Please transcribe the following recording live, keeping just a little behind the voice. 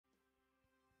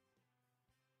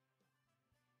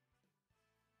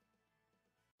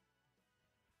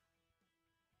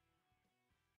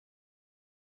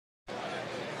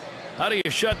How do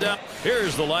you shut down?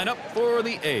 Here's the lineup for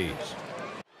the A's.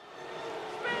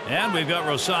 And we've got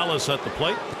Rosales at the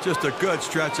plate. Just a good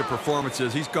stretch of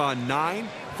performances. He's gone 9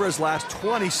 for his last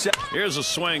 27. Here's a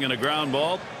swing and a ground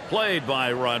ball played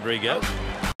by Rodriguez.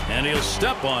 And he'll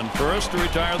step on first to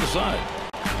retire the side.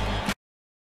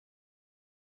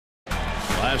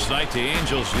 Last night, the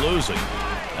Angels losing.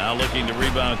 Now looking to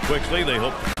rebound quickly. They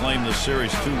hope to claim the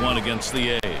series 2-1 against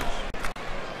the A's.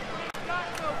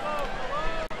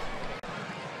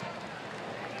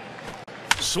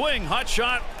 Swing, hot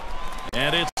shot.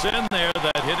 And it's in there.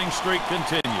 That hitting streak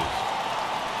continues.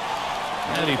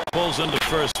 And he pulls into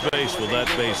first base with that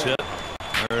base hit.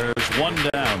 There's one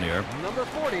down here. Number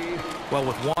 40. Well,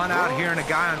 with one out here and a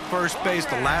guy on first base,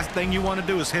 the last thing you want to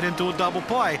do is hit into a double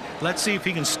play. Let's see if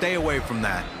he can stay away from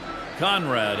that.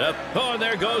 Conrad up. Oh, and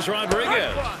there goes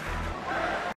Rodriguez.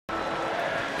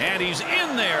 And he's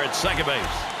in there at second base.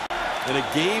 In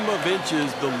a game of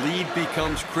inches, the lead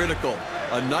becomes critical.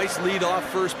 A nice lead off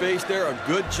first base there, a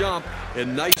good jump,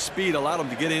 and nice speed allowed him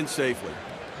to get in safely.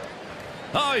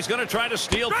 Oh, he's going to try to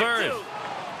steal third.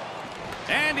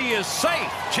 And he is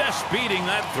safe, just beating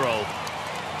that throw.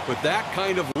 With that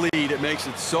kind of lead, it makes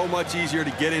it so much easier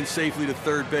to get in safely to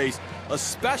third base,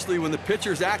 especially when the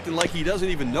pitcher's acting like he doesn't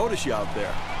even notice you out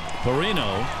there.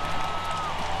 Perino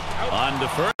on to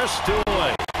first, 2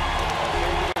 away.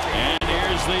 And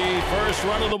here's the first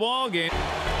run of the ball game.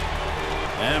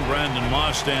 And Brandon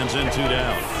Moss stands in 2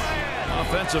 down.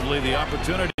 Offensively, the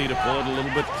opportunity to pull it a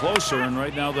little bit closer, and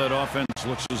right now that offense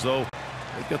looks as though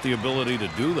they've got the ability to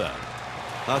do that.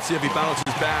 Let's see if he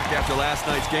bounces back after last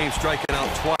night's game, striking out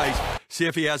twice. See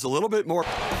if he has a little bit more.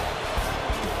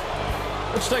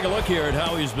 Let's take a look here at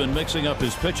how he's been mixing up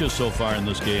his pitches so far in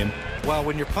this game. Well,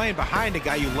 when you're playing behind a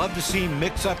guy, you love to see him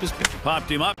mix up his pitches.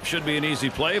 Popped him up. Should be an easy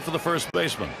play for the first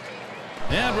baseman.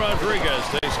 And Rodriguez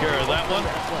takes care of that one.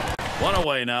 1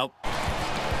 away now.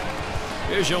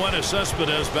 Here's Yoenis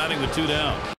Cespedes batting with 2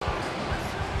 down.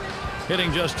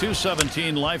 Hitting just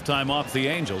 .217 lifetime off the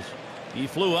Angels. He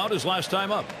flew out his last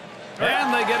time up.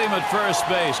 And they get him at first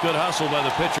base. Good hustle by the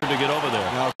pitcher to get over there.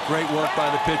 Now, great work by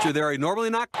the pitcher there. He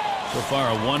normally not. So far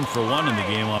a 1-for-1 in the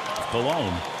game up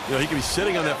Cologne. You know, he could be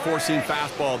sitting on that four-seam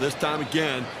fastball this time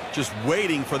again, just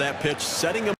waiting for that pitch,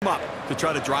 setting him up to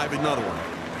try to drive another one.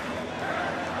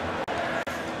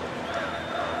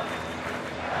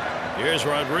 Here's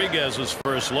Rodriguez's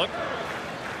first look.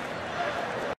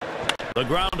 The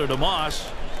grounder to Moss.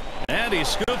 And he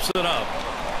scoops it up.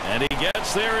 And he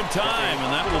gets there in time,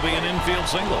 and that will be an infield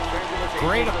single.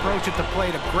 Great approach at the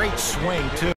plate, a great swing,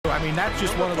 too. I mean, that's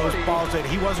just one of those balls that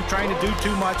he wasn't trying to do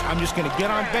too much. I'm just going to get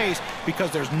on base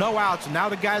because there's no outs, and now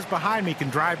the guys behind me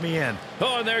can drive me in.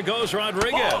 Oh, and there goes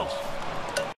Rodriguez.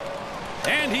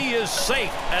 And he is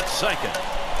safe at second.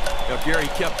 Now, Gary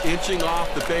kept inching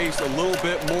off the base a little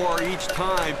bit more each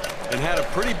time and had a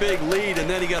pretty big lead, and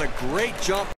then he got a great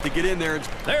jump to get in there.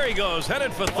 There he goes,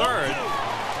 headed for third.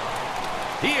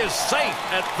 He is safe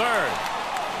at third.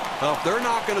 Well, if they're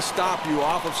not going to stop you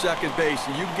off of second base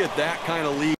and you get that kind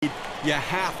of lead, you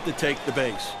have to take the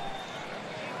base.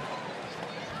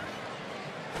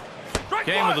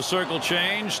 Came with a circle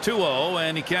change, 2-0,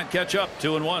 and he can't catch up,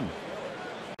 2-1.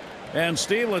 And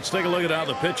Steve, let's take a look at how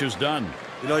the pitch is done.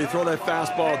 You know, you throw that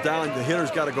fastball down, the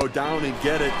hitter's got to go down and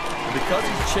get it. And because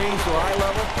he's changed their eye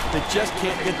level, they just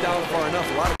can't get down far enough.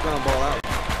 A lot of ground ball out.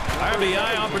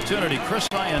 RBI opportunity, Chris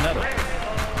Iannetta.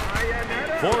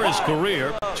 For his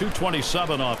career,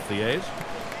 227 off the A's.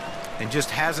 And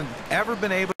just hasn't ever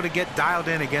been able to get dialed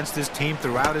in against this team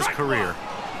throughout his career.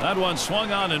 That one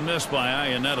swung on and missed by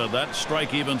Iannetta. That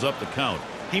strike evens up the count.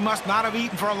 He must not have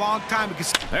eaten for a long time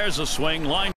because... There's a swing,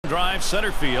 line drive,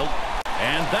 center field.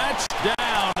 And that's down.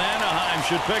 Anaheim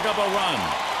should pick up a run.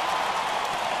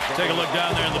 Take a look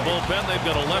down there in the bullpen. They've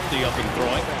got a lefty up and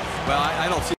throwing. Well, I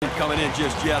don't see him coming in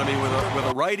just yet. I mean, with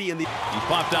a righty in the... He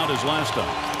popped out his last time.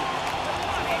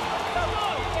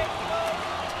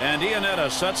 And Iannetta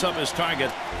sets up his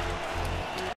target.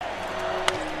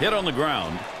 Hit on the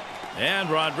ground. And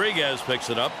Rodriguez picks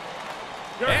it up.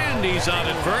 And he's on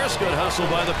at first. Good hustle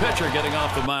by the pitcher getting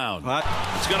off the mound. What?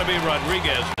 It's going to be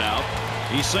Rodriguez now.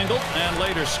 He singled and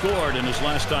later scored in his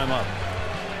last time up.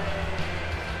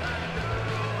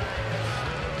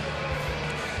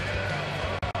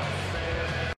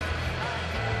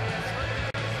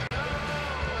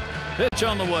 Pitch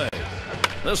on the way.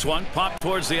 This one popped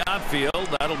towards the outfield.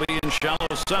 That'll be in shallow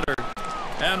center.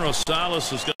 And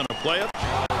Rosales is going to play it.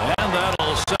 And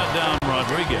that'll set down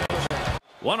Rodriguez.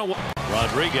 1 away.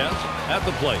 Rodriguez at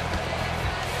the plate.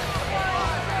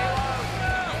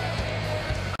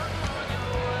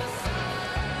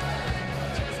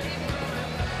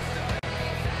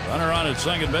 Runner on at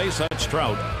second base, that's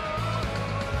Trout.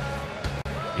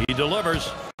 He delivers.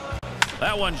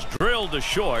 That one's drilled to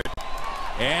short,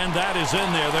 and that is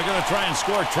in there. They're going to try and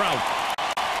score Trout.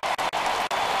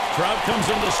 Trout comes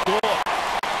in to score.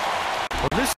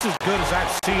 Well, this is as good as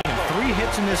I've seen him. 3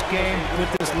 hits in this game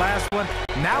with this last one.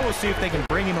 Now we'll see if they can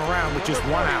bring him around with just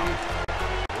 1 out.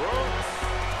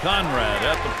 Conrad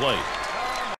at the plate.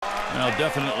 Now,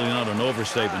 definitely not an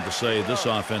overstatement to say this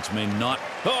offense may not.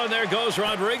 Oh, and there goes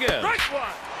Rodriguez.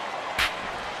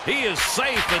 He is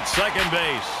safe at second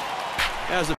base.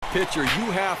 As a pitcher,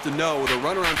 you have to know with a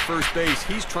runner on first base,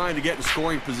 he's trying to get in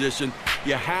scoring position.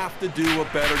 You have to do a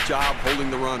better job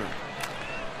holding the runner.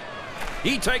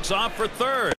 He takes off for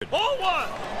third. 0-1.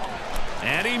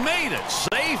 And he made it.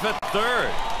 Safe at third.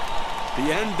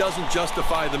 The end doesn't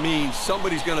justify the means.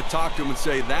 Somebody's going to talk to him and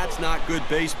say, that's not good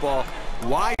baseball.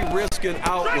 Why risk an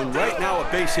out when right now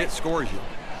a base hit scores you?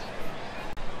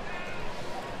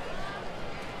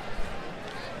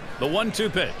 The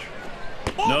 1-2 pitch.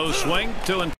 No swing,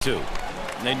 2-2.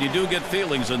 And you do get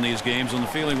feelings in these games, and the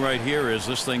feeling right here is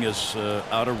this thing is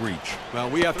out of reach. Well,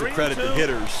 we have to credit the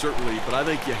hitters, certainly, but I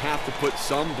think you have to put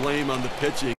some blame on the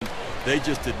pitching. They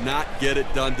just did not get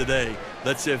it done today.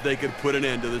 Let's see if they can put an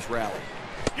end to this rally.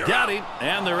 Got him,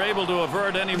 and they're able to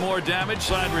avert any more damage.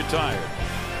 Side retired.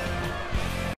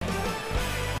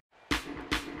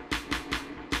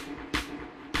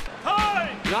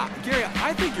 Now, Gary,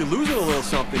 I think you're losing a little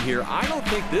something here. I don't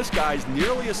think this guy's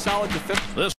nearly as solid defense.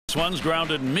 This one's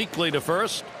grounded meekly to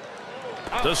first.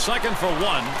 To second for 1.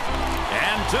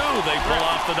 And 2. They pull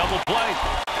off the double play.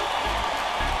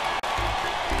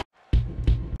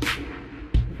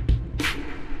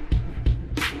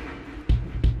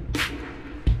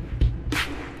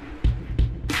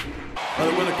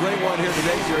 Well, they win a great one here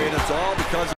today, Jerry, and it's all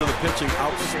because of the pitching.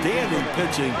 Outstanding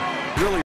pitching. Really